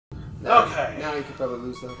Okay. Now you could probably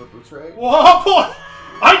lose the hover boots, right? Whoa, boy!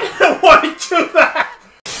 I didn't want to do that!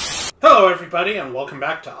 Hello, everybody, and welcome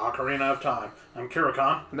back to Ocarina of Time. I'm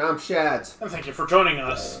Kirakan. And I'm Shads. And thank you for joining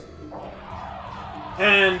us.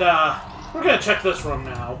 And, we're gonna check this room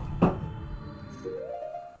now.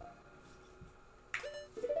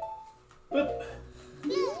 But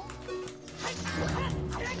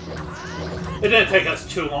it didn't take us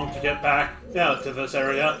too long to get back to this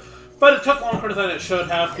area. But it took longer than it should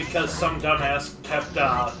have because some dumbass kept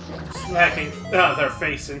smacking their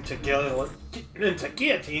face into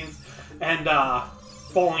guillotines and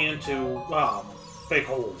falling into big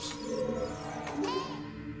holes.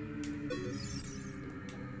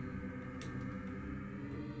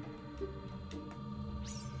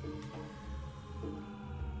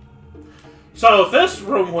 So this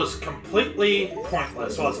room was completely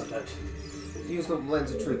pointless, wasn't it? Use the lens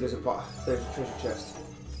of truth. There's a treasure chest.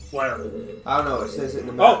 Where? I don't know. It says it in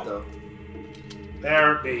the map, though.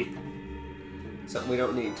 There it be. Something we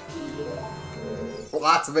don't need.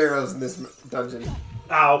 Lots of arrows in this dungeon.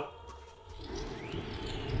 Ow.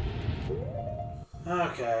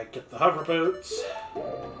 Okay, get the hover boots.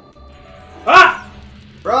 Ah!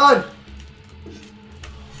 Run!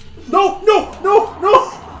 No! No! No!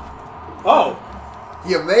 No! Oh.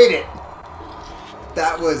 You made it!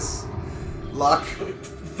 That was luck.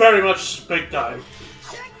 Very much big time.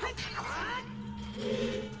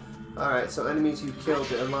 Alright, so enemies you killed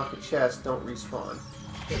to unlock a chest don't respawn.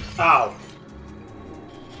 Ow.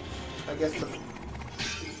 I guess the...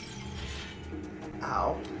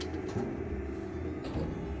 Ow.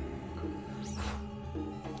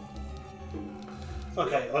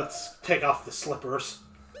 Okay, let's take off the slippers.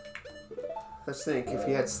 Let's think, if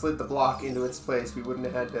he had slid the block into its place, we wouldn't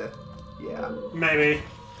have had to... Yeah. Maybe.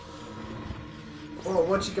 Well,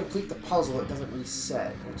 once you complete the puzzle, it doesn't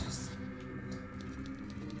reset. It just...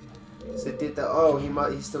 So it did the... Oh, he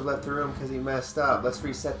still left the room because he messed up. Let's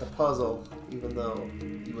reset the puzzle, even though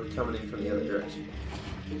you were coming in from the other direction.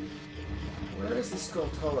 Where is the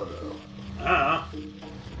Skulltula, though? I don't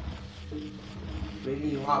know. Maybe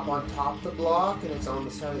you hop on top of the block and it's on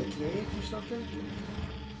the side of the cage or something?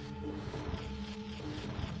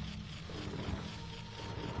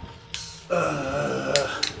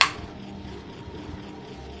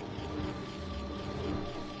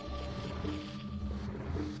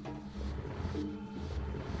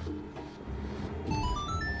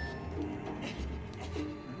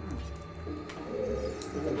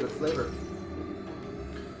 Good flavor.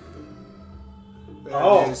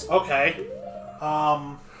 Oh, okay.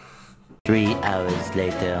 3 hours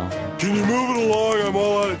later. Can you move it along? I'm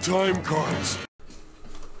all out of time cards.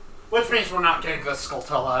 Which means we're not getting the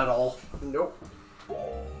Skulltula at all. Nope.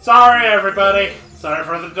 Sorry, everybody. Sorry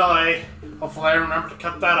for the delay. Hopefully I remember to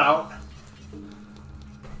cut that out.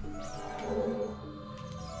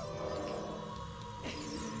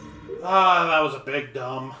 Ah, that was a big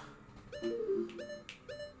dumb.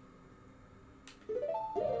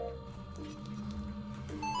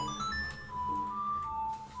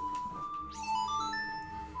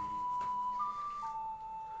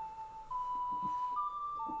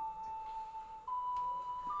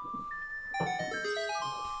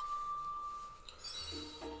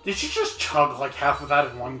 Did you just chug like half of that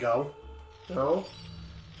in one go? No.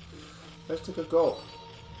 I just took a gulp.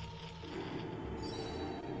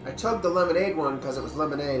 I chugged the lemonade one because it was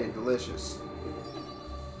lemonade and delicious.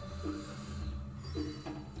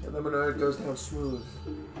 And lemonade goes down smooth.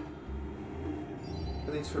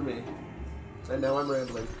 At least for me. And now I'm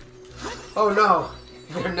rambling. Oh no!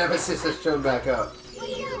 Your nemesis has shown back up.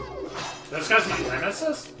 This guy's my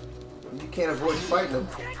nemesis? You can't avoid fighting him.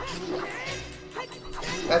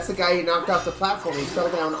 That's the guy he knocked off the platform. He fell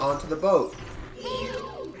down onto the boat.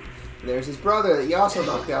 And there's his brother that he also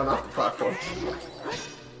knocked down off the platform.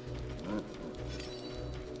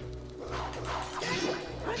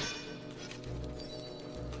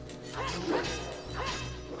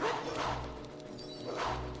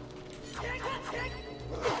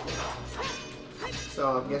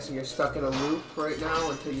 So I'm guessing you're stuck in a loop right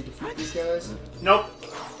now until you defeat these guys? Nope.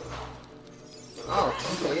 Oh,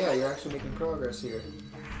 okay, yeah, you're actually making progress here.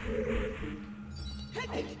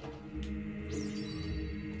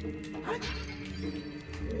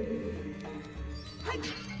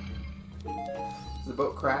 Does the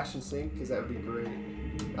boat crash and sink? Because that would be great.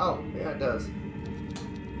 Oh, yeah, it does.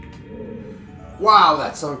 Wow,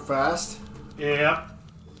 that sunk fast. Yeah.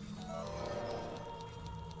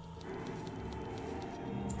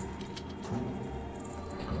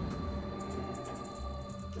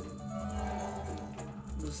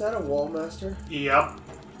 Was that a wall master? Yep.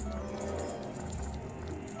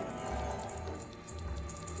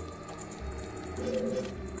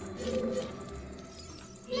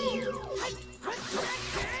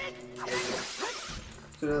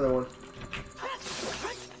 There's another one.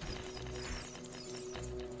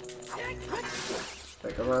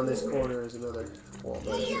 Like around this corner is another wall.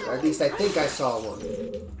 At least I think I saw one.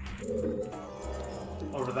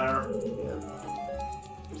 Over there. Yeah.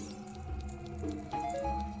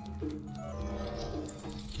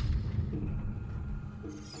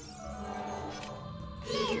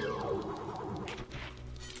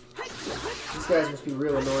 These guys must be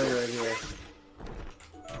real annoying right here.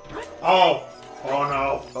 Oh! Oh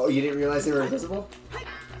no. Oh, you didn't realize they were invisible?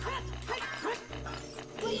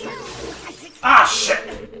 Ah, shit!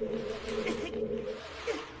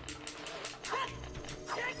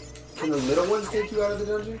 Can the little ones take you out of the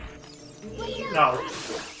dungeon? No.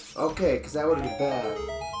 Okay, because that would be bad.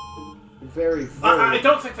 Very, I very...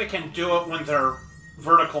 don't think they can do it when they're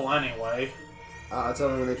vertical anyway. it's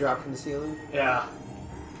only when they drop from the ceiling? Yeah.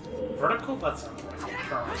 Vertical? That sounds like a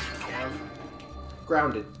term I should have.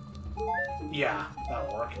 Grounded. Yeah,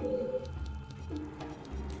 that'll work.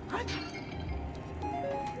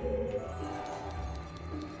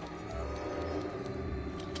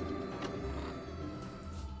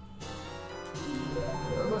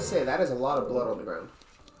 I must say, that is a lot of blood on the ground.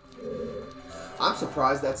 I'm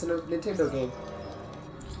surprised that's in a Nintendo game.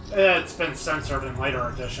 It's been censored in later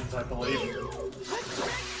editions, I believe.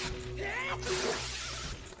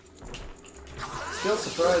 Still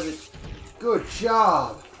surprising. Good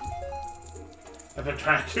job! I've been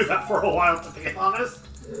trying to do that for a while, to be honest.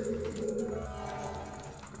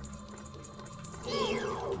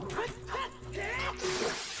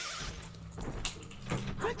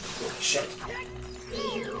 Shit.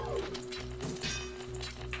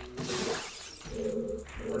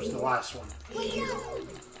 Where's the last one?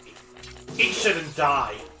 Eat shit and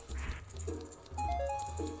die.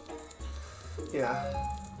 Yeah.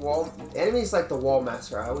 Enemies like the Wall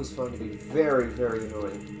Master I always find to be very, very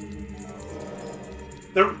annoying.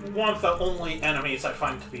 They're one of the only enemies I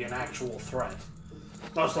find to be an actual threat.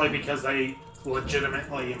 Mostly because they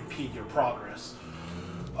legitimately impede your progress.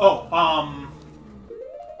 Oh, I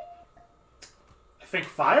think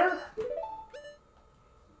fire?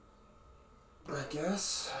 I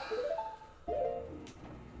guess. Oh,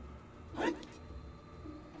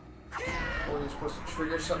 you're supposed to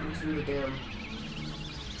trigger something through the dam.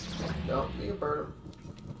 No, you can burn them.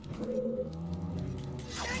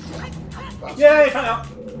 Yay, found out.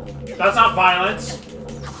 That's not violence.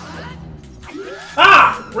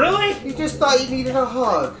 Ah! Really? You just thought you needed a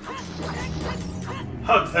hug.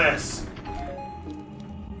 Hug this.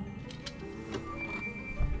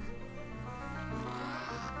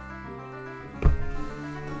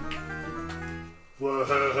 Whoa.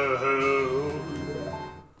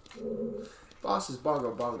 Boss is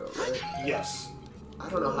Bongo Bongo, right? Yes. I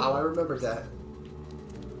don't know how I remembered that.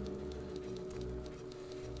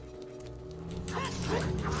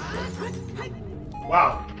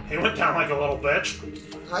 Wow, he went down like a little bitch.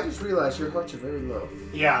 I just realized your hearts are very low.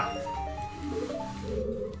 Yeah.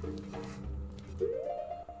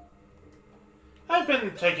 I've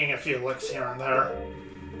been taking a few licks here and there.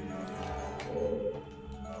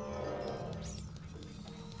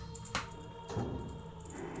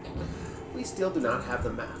 We still do not have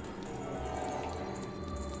the map.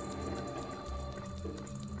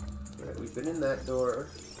 Alright, we've been in that door.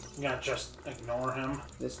 Yeah, just ignore him.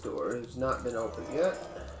 This door has not been opened yet.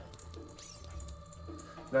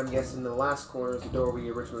 And I'm guessing the last corner is the door we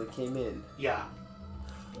originally came in. Yeah.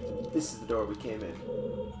 This is the door we came in.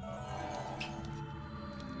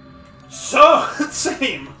 So,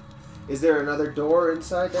 same! Is there another door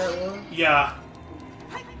inside that one? Yeah.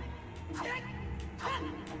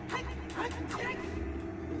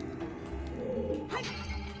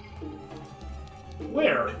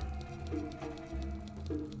 Where?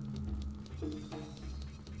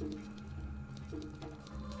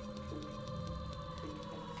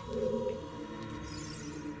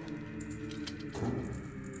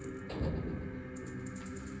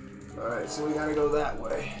 Alright, so we gotta go that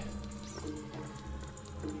way.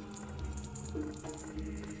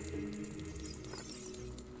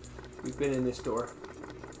 We've been in this door.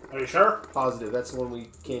 Are you sure? Positive, that's the one we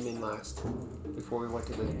came in last. Before we went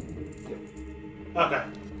to the... Yep. Okay.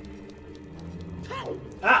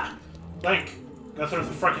 Ah! Link, go through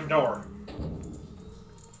the frickin' door.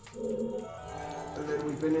 And then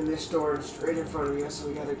we've been in this door straight in front of you, so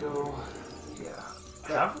we gotta go...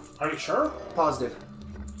 Yeah. Are you sure? Positive.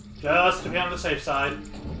 Just to be on the safe side.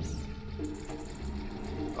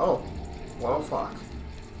 Oh. Well, fuck.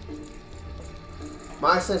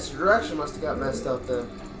 My sense of direction must have got messed up then.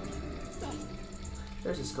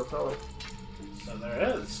 There's a Scopella. So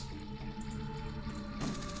there is.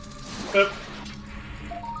 Boop.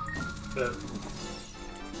 Boop.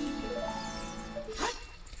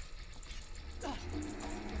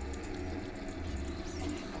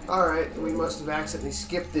 Alright, we must have accidentally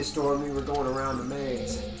skipped this door when we were going around the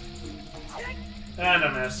maze. And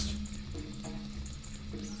I missed.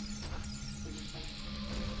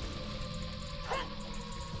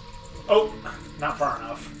 Oh, not far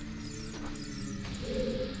enough.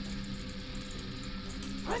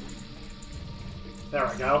 There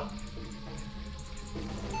we go.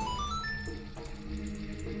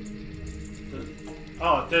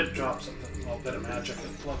 Oh, it did drop something. A little bit of magic,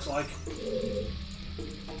 it looks like.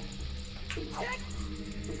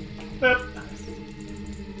 Boop.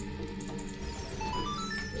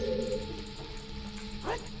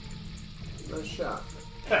 Nice shot.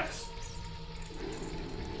 Thanks.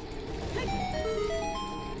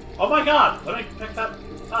 Oh my god! Let me pick that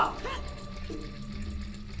up.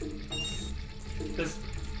 Is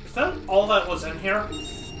that all that was in here?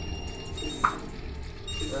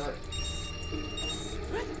 Right.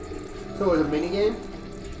 So it was a minigame?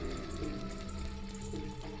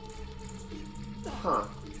 Huh.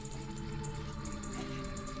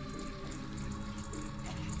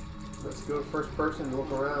 Let's go first person and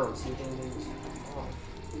look around, see if anything's off.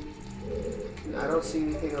 I don't see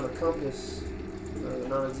anything on the compass. Or the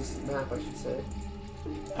non-existent map, I should say.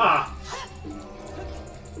 Huh.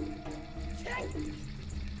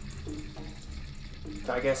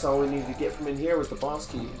 I guess all we needed to get from in here was the boss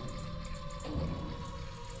key.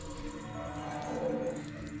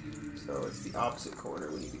 So it's the opposite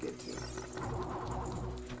corner we need to get to.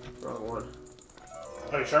 Wrong one.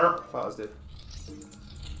 Are you sure? Positive.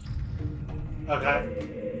 Okay.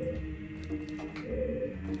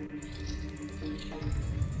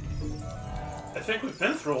 I think we've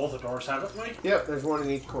been through all the doors, haven't we? Yep, there's one in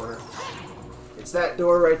each corner. It's that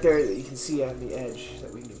door right there that you can see on the edge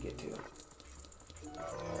that we need to get to.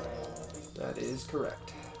 That is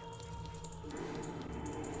correct.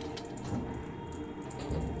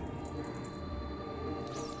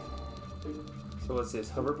 So what's this,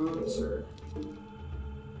 hover boots, or?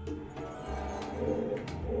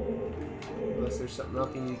 Unless there's something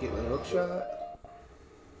up you need to get with a hook shot.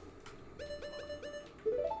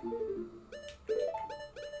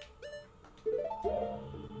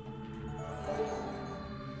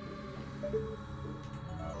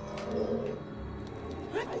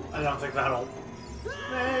 I don't think that'll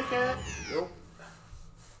make it. Nope.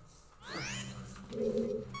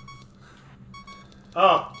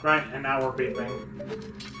 Oh, right, and now we're beeping.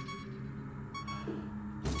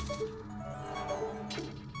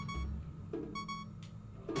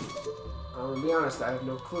 I'm gonna be honest, I have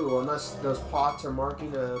no clue, unless those pots are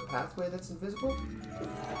marking a pathway that's invisible?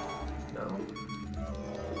 No.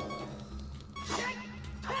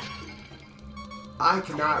 I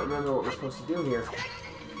cannot remember what we're supposed to do here.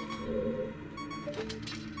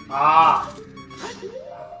 Ah!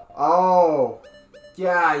 Oh!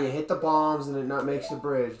 Yeah, you hit the bombs and it not makes the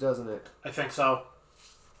bridge, doesn't it? I think so.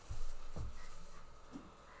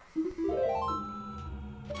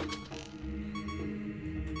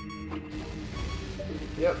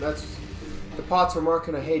 Yep, that's... The pots are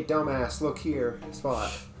marking a "Hey dumbass, look here"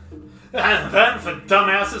 spot. And then the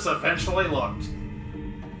dumbasses eventually looked.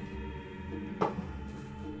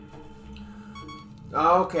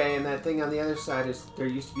 Okay, and that thing on the other side is... There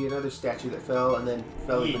used to be another statue that fell and then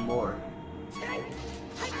fell even more.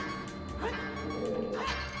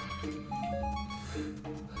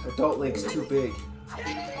 Adult Link's too big.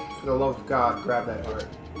 For the love of God, grab that heart.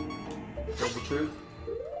 Is that the truth?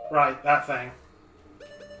 Right, that thing.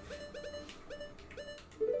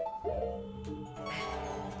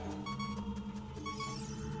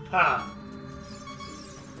 Huh.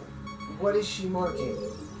 What is she marking?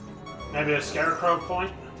 Maybe a scarecrow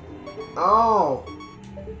point? Oh!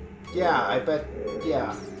 Yeah, I bet...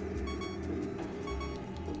 Yeah.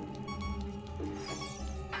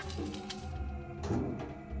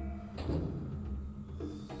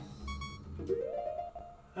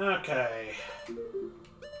 Okay.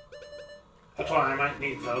 That's why I might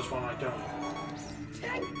need those when I don't.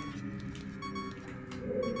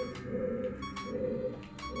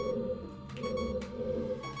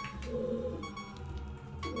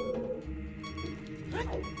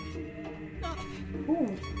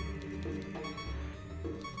 Ooh.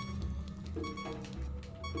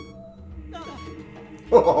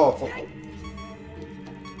 Oh.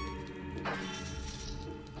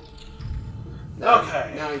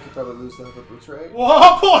 Okay. Now you could probably lose the hover boots, right?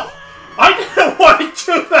 Whoa, boy! I didn't want to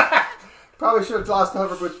do that! Probably should have lost the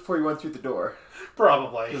hover boots before you went through the door.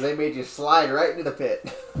 Probably. Because they made you slide right into the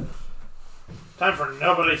pit. Time for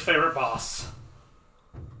nobody's favorite boss.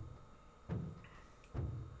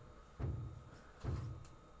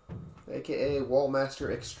 AKA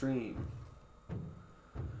Wallmaster Extreme.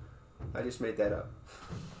 I just made that up.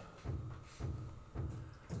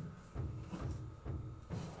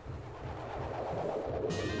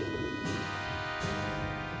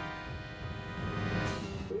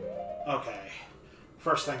 Okay.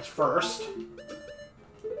 First things first.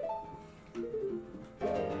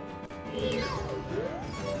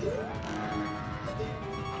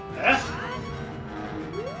 Eh?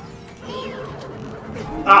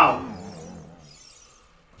 Ow!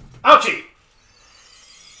 Ouchie!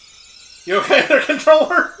 You okay there,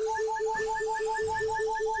 controller?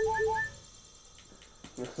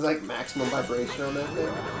 It's like maximum vibration on that thing.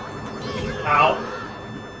 Ow.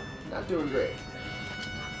 Not doing great.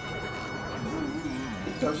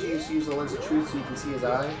 Don't you used to use the lens of truth so you can see his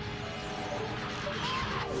eye?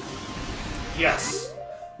 Yes.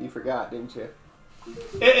 You forgot, didn't you?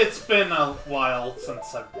 It's been a while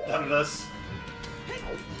since I've done this.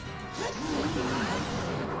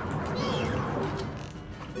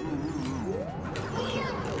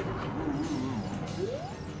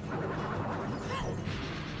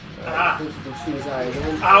 Ah. You can see his eye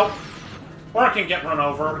again. Ow! Or I can get run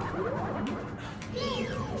over.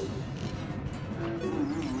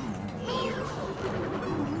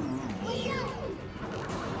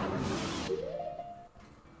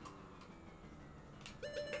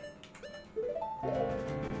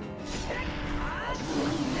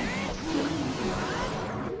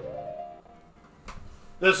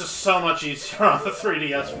 This is so much easier on the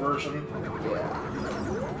 3DS version. Yeah.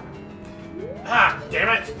 Ah, damn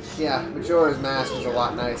it! Yeah, Majora's Mask is a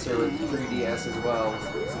lot nicer with 3DS as well,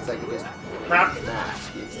 since I could just Crap.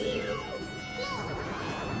 mask instantly.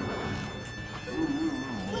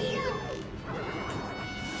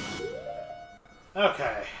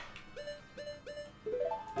 Okay.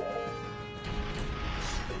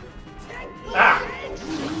 Ah!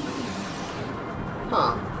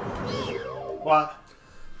 Huh. What?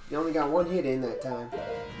 You only got one hit in that time.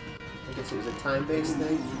 I guess it was a time-based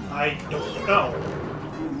thing. I don't know.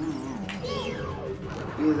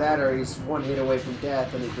 Either that or he's one hit away from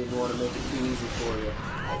death and he didn't want to make it too easy for you.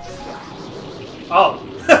 Oh.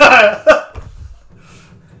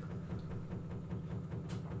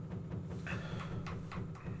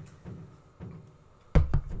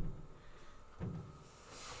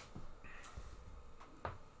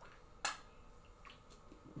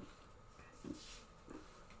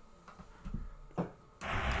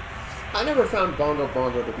 I never found Bongo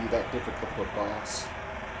Bongo to be that difficult of a boss.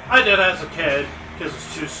 I did as a kid, because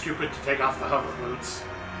it's too stupid to take off the hover boots.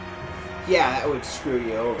 Yeah, that would screw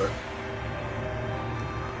you over.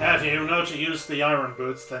 If you know to use the iron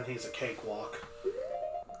boots, then he's a cakewalk.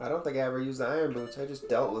 I don't think I ever used the iron boots. I just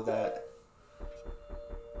dealt with that.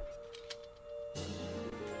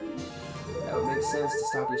 That would make sense to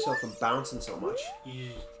stop yourself from bouncing so much.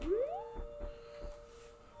 Yeah.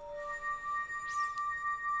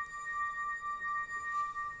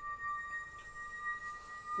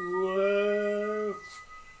 Whoa.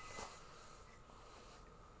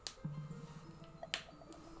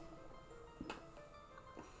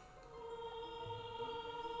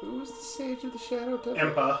 Who was the Sage of the Shadow Temple?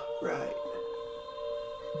 Impa. Right.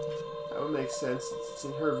 That would make sense. It's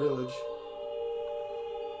in her village.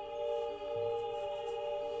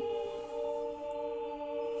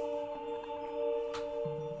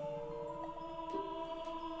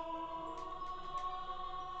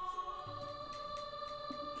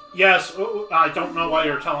 Yes, I don't know why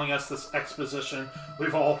you're telling us this exposition.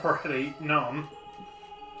 We've already known.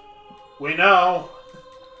 We know.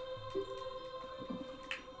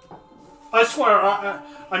 I swear,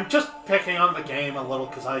 I'm just picking on the game a little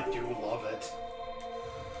because I do love it.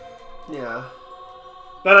 Yeah.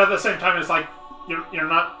 But at the same time, it's like, you're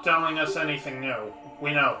not telling us anything new.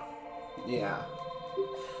 We know. Yeah.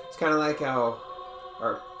 It's kind of like how...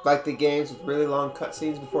 Or like the games with really long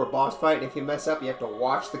cutscenes before a boss fight, and if you mess up, you have to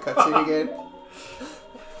watch the cutscene again.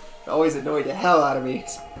 It always annoyed the hell out of me.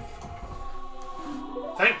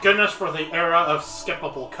 Thank goodness for the era of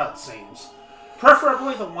skippable cutscenes.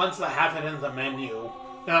 Preferably the ones that have it in the menu,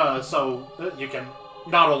 so you can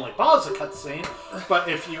not only pause a cutscene, but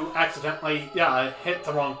if you accidentally hit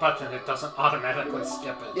the wrong button, it doesn't automatically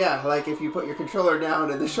skip it. Yeah, like if you put your controller down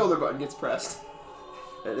and the shoulder button gets pressed.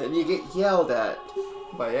 And then you get yelled at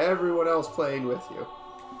by everyone else playing with you.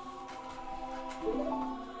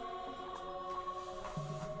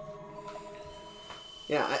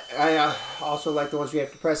 Yeah, I also like the ones where you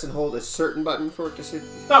have to press and hold a certain button for it to sit.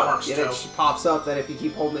 That works Yeah, too. it pops up that if you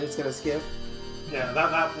keep holding it, it's going to skip. Yeah,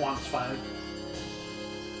 that one's fine.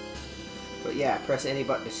 But yeah, press any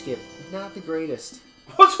button to skip. Not the greatest.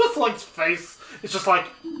 What's with Link's face? It's just like,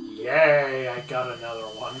 yay, I got another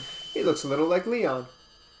one. He looks a little like Leon.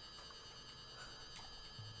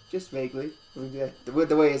 Just vaguely. With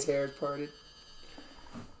the way his hair is parted.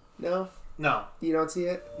 No? No. You don't see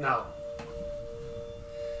it? No.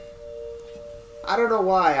 I don't know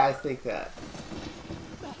why I think that.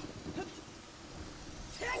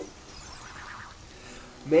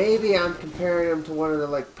 Maybe I'm comparing him to one of the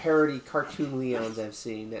like parody cartoon Leons I've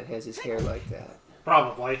seen that has his hair like that.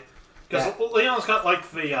 Probably. Because Leon's got like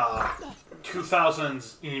the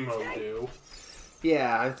 2000s emo do.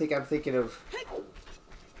 Yeah, I'm thinking of...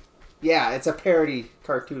 Yeah, it's a parody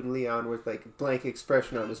cartoon Leon with like a blank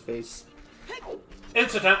expression on his face.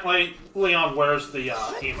 Incidentally, Leon wears the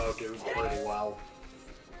emo do pretty well.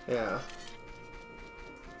 Yeah.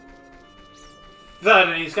 That,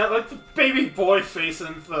 and he's got like the baby boy face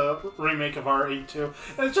in the remake of RE2.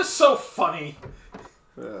 And it's just so funny.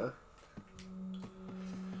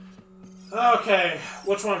 Okay,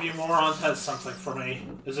 which one of you morons has something for me?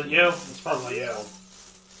 Is it you? It's probably you.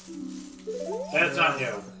 And it's not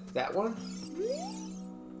you. That one?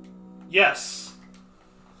 Yes.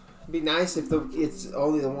 It'd be nice if it's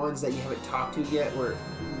only the ones that you haven't talked to yet where...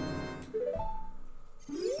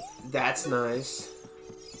 That's nice.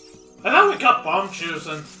 I thought we got bomb shoes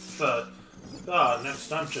in the next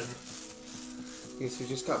dungeon. Guess we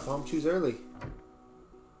just got bomb shoes early.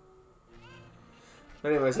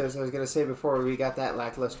 Anyways, as I was going to say before we got that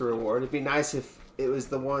lackluster reward, it'd be nice if it was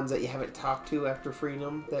the ones that you haven't talked to after freeing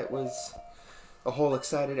them that was a whole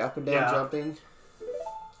excited up and down jumping.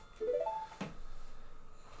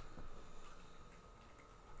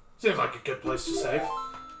 Seems like a good place to save.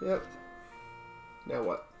 Yep. Now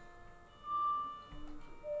what?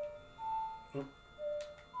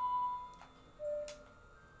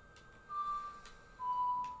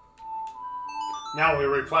 Now we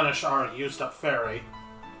replenish our used up fairy.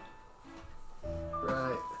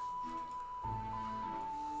 Right.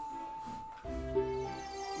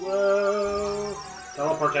 Whoa!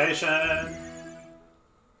 Teleportation!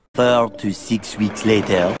 4 to 6 weeks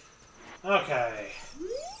later. Okay.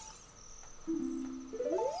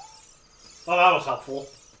 Well, that was helpful.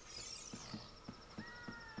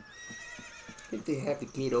 I think they have the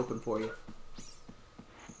gate open for you.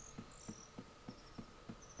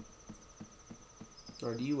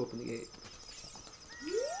 Or do you open the gate?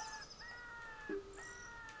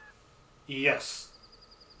 Yes.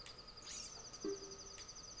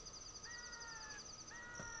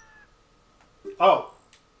 Oh.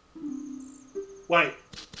 Wait.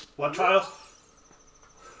 What trials?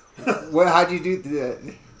 Well, how'd you do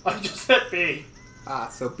that? I just hit B. Ah,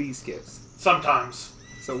 so B skips. Sometimes.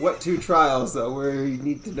 So what two trials, though, where you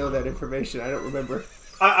need to know that information? I don't remember.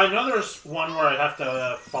 I know there's one where I have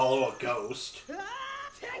to follow a ghost.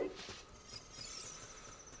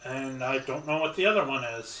 And I don't know what the other one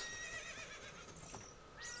is.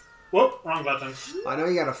 Whoop, wrong button. I know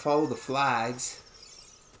you gotta follow the flags.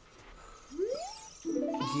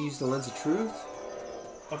 Did you use the lens of truth?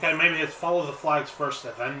 Okay, maybe it's follow the flags first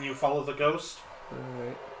and then you follow the ghost.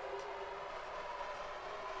 Alright.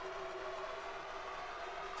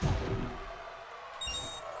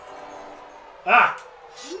 Ah!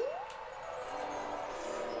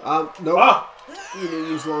 No. Ah! You need to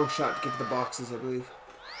use long shot to get to the boxes, I believe.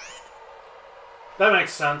 That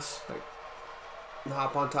makes sense. Like,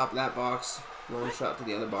 hop on top of that box, long shot to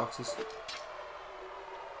the other boxes.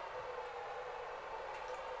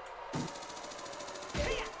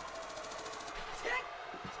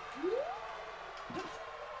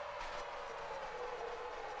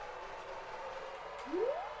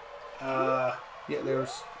 Yeah,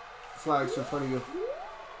 there's flags in front of you.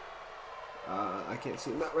 I can't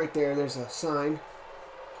see them. Not right there. There's a sign.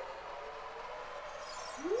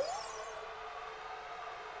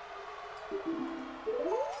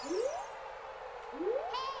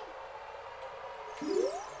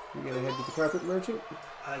 You gonna head to the carpet merchant?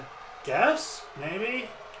 I guess? Maybe?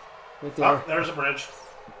 Right there. Oh, there's a bridge.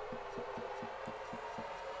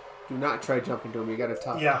 Do not try jumping to him. You gotta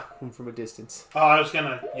top him from a distance. Oh, I was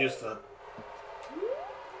gonna use the...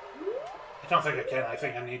 I don't think I can. I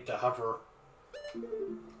think I need to hover.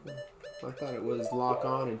 I thought it was lock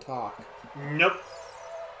on and talk. Nope.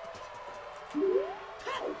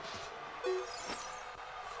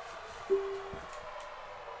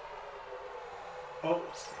 Oh,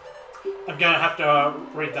 I'm gonna have to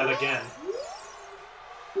read that again.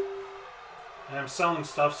 I am selling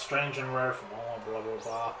stuff strange and rare from all blah blah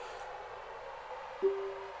blah.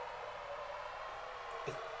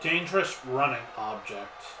 A dangerous running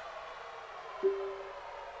object.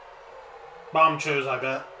 Bomb shoes, I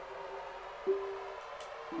bet.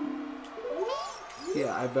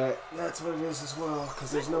 Yeah, I bet that's what it is as well,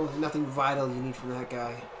 because there's nothing vital you need from that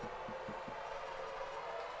guy.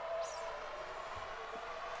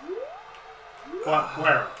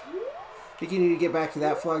 Where? I think you need to get back to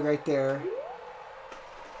that flag right there.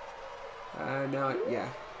 No, yeah.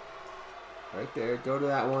 Right there. Go to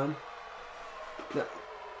that one. No.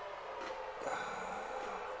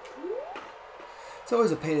 It's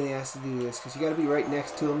always a pain in the ass to do this, because you got to be right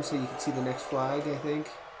next to them so you can see the next flag, I think.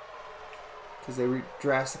 Because they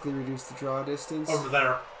drastically reduce the draw distance. Over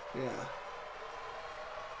there. Yeah.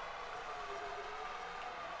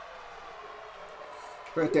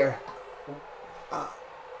 Right there. I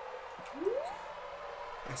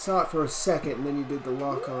saw it for a second, and then you did the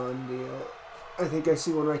lock-on deal. I think I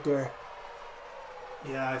see one right there.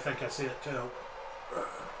 Yeah, I think I see it too.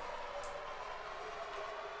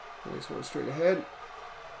 There's one straight ahead.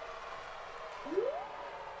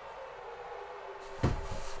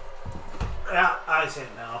 Yeah, I see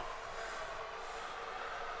it now.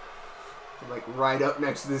 Like right up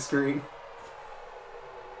next to the screen.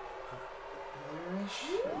 There-ish,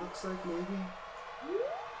 it looks like maybe.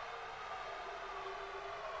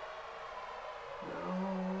 No.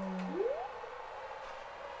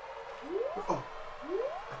 Oh,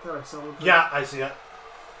 I thought I saw one. Yeah, I see it.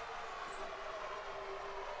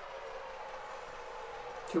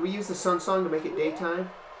 Can we use the sun song to make it daytime?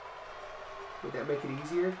 Would that make it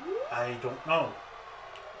easier? I don't know.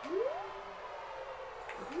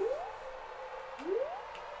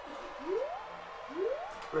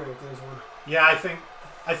 Right, there's one. Yeah, I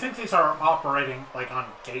think these are operating like on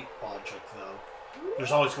gate logic though.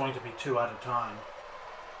 There's always going to be two at a time.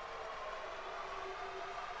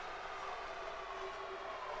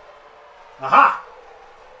 Aha!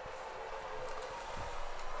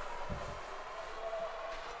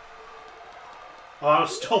 Oh, I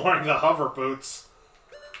was still wearing the hover boots.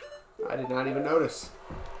 I did not even notice.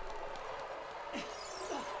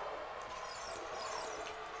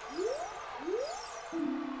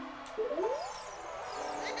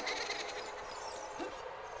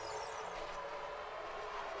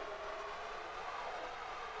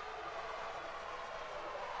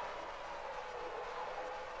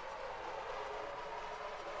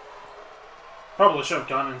 Probably should have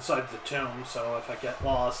gone inside the tomb, so if I get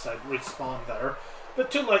lost, I'd respawn there. But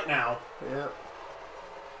too late now. Yeah.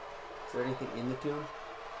 Is there anything in the tomb?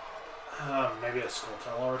 Maybe a skull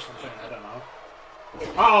teller or something, I don't know.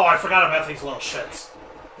 Oh, I forgot about these little shits.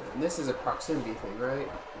 And this is a proximity thing, right?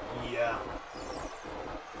 Yeah.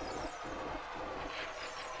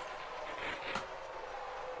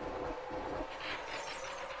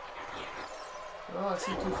 Oh, I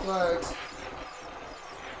see two flags.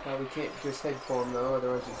 We can't just head for them though,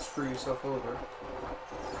 otherwise you'd screw yourself over.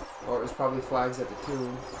 Or it was probably flags at the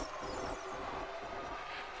tomb.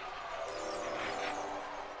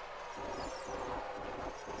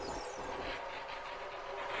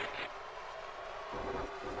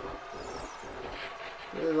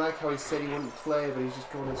 I really like how he said he wouldn't play, but he's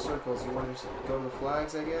just going in circles. You want to just go to the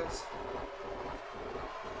flags, I guess?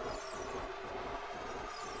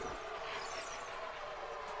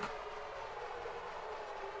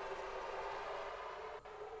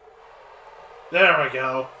 There we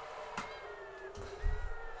go.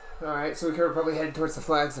 Alright, so we could have probably headed towards the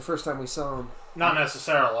flags the first time we saw them. Not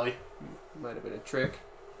necessarily. Might have been a trick.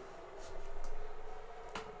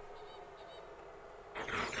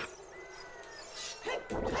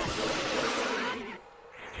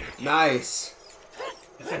 Nice!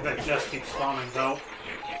 I think they just keep spawning though.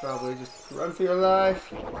 Probably just run for your life.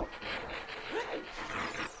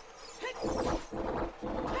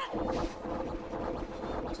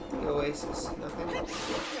 The Oasis, nothing?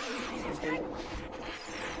 Something?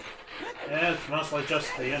 Yeah, it's mostly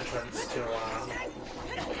just the entrance to,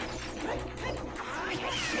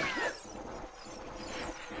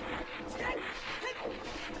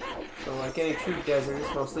 So like any true desert,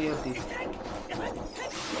 it's mostly empty.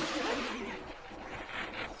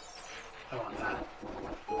 I want that.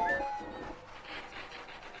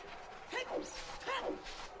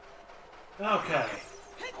 Okay.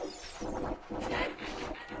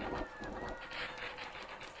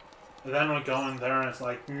 And then we go in there and it's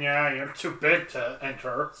like, yeah, you're too big to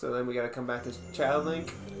enter. So then we gotta come back to Child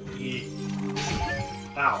Link.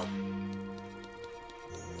 Ow.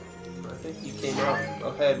 I think you came out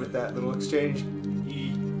ahead with that little exchange.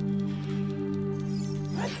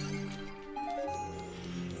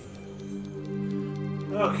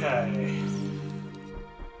 Okay.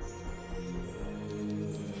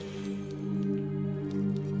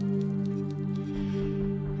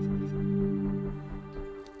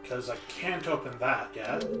 Because I can't open that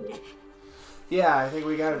yet. Yeah, I think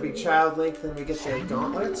we gotta be Child Link, then we get the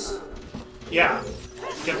gauntlets. Yeah.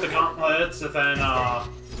 Get the gauntlets, and then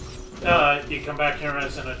you come back here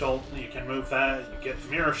as an adult, and you can move that, you get the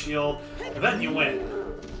mirror shield, and then you win.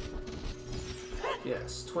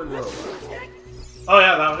 Yes, Twin Loba. Oh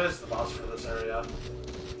yeah, that is the boss for this area.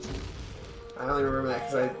 I only remember that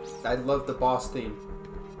because I love the boss theme.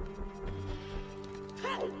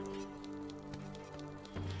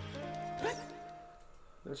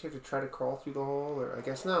 Don't you have to try to crawl through the hole? Or I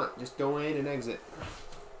guess not. Just go in and exit.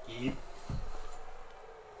 Yep.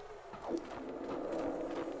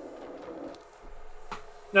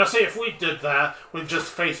 Now see, if we did that, we'd just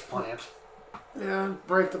face plant. Yeah,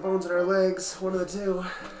 break the bones in our legs. One of the two.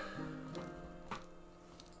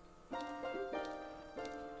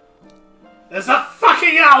 There's a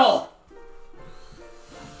fucking owl!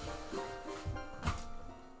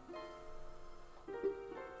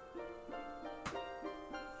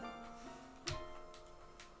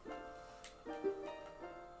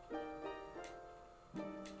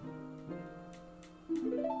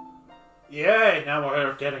 Yay, now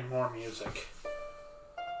we're getting more music.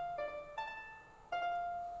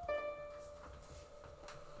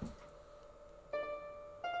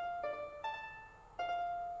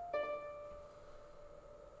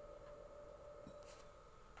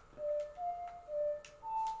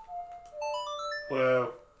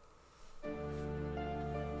 Whoa.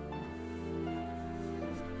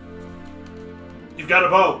 You've got a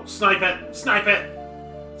bow! Snipe it! Snipe it!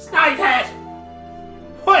 Snipe it!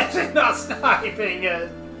 Why is it not sniping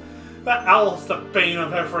it? That owl's the bane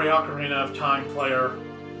of every Ocarina of Time player.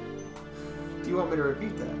 Do you want me to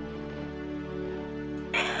repeat that?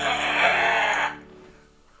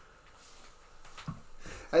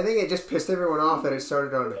 I think it just pissed everyone off that it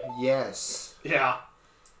started on yes. Yeah.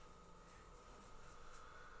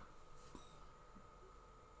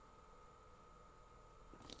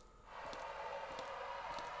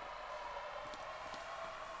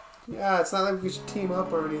 Yeah, it's not like we should team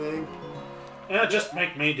up or anything. Yeah, just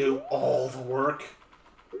make me do all the work.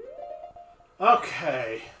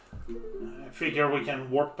 Okay. I figure we can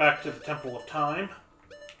warp back to the Temple of Time.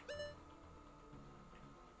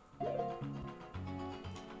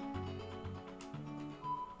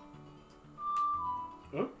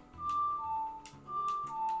 Oop.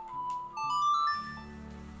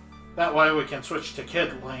 That way we can switch to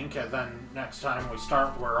Kid Link, and then next time we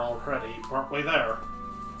start, we're already partway there.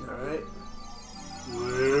 Alright.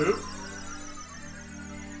 Whoop.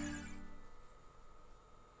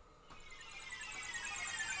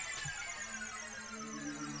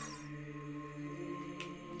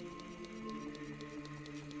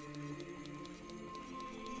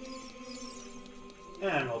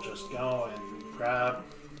 And we'll just go and grab,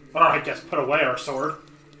 or I guess put away our sword.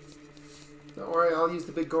 Don't worry, I'll use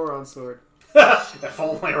the big Goron sword. If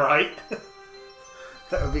only, right?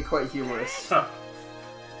 That would be quite humorous.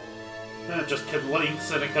 And just Kid Link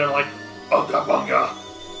sitting there like, Unga bunga!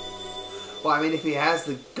 Well, I mean, if he has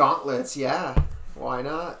the gauntlets, yeah. Why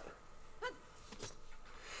not?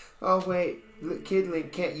 Oh, wait. Kid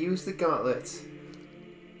Link can't use the gauntlets.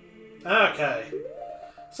 Okay.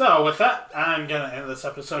 So, with that, I'm going to end this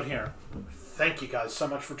episode here. Thank you guys so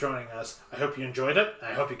much for joining us. I hope you enjoyed it.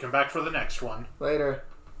 I hope you come back for the next one. Later.